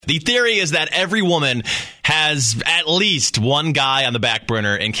The theory is that every woman has at least one guy on the back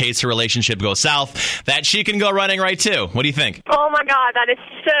burner in case her relationship goes south that she can go running right to. What do you think? Oh my God, that is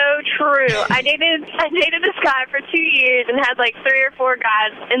so true. I dated this guy for 2 years and had like 3 or 4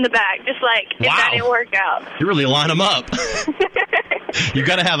 guys in the back, just like if that didn't work out. You really line them up. You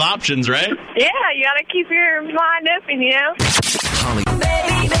got to have options, right? Yeah, you got to keep your mind open, you know?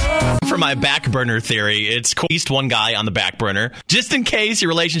 For my back burner theory, it's at least one guy on the back burner, just in case your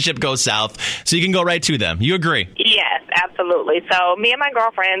relationship goes south, so you can go right to them. You agree? Yes, absolutely. So me and my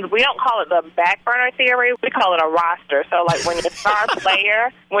girlfriends, we don't call it the back burner theory. We call it a roster. So like when your star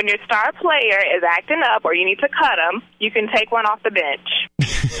player is acting up or you need to cut them, you can take one off the bench.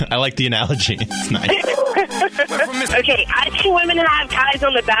 I like the analogy. It's nice. Okay, I've seen women have guys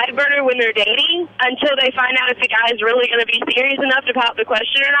on the back burner when they're dating until they find out if the guy's really going to be serious enough to pop the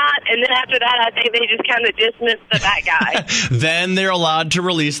question or not. And then after that, I think they just kind of dismiss the back guy. Then they're allowed to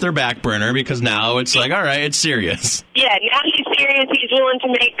release their back burner because now it's like, all right, it's serious. Yeah, now he's serious. He's willing to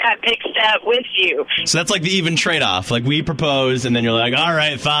make that big step with you. So that's like the even trade-off. Like we propose, and then you're like, all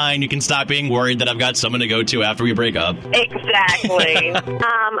right, fine. You can stop being worried that I've got someone to go to after we break up. Exactly.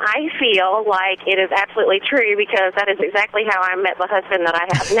 I feel like it is absolutely true because that is exactly how I met the husband that I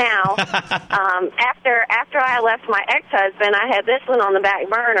have now. After I left my ex-husband, I had this one on the back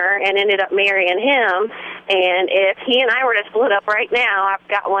burner and ended up marrying him. And if he and I were to split up right now, I've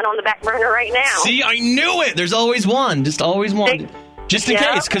got one on the back burner right now. See, I knew it. There's always one. Just always one. Just in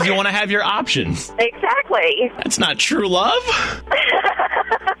case, because you want to have your options. Exactly. That's not true love.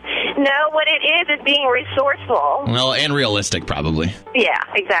 No, what it is being resourceful. Well, and realistic, probably. Yeah,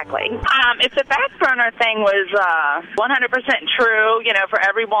 exactly. If the back burner thing was 100% true, you know, for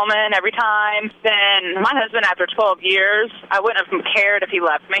every woman, every time, then my husband, after 12 years, I wouldn't have cared if he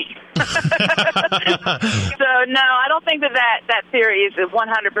left me. So, no, I don't think that theory is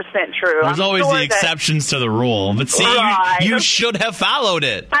 100% true. There's always the exceptions to the rule. But see, you should have followed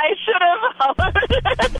it. I should have followed it.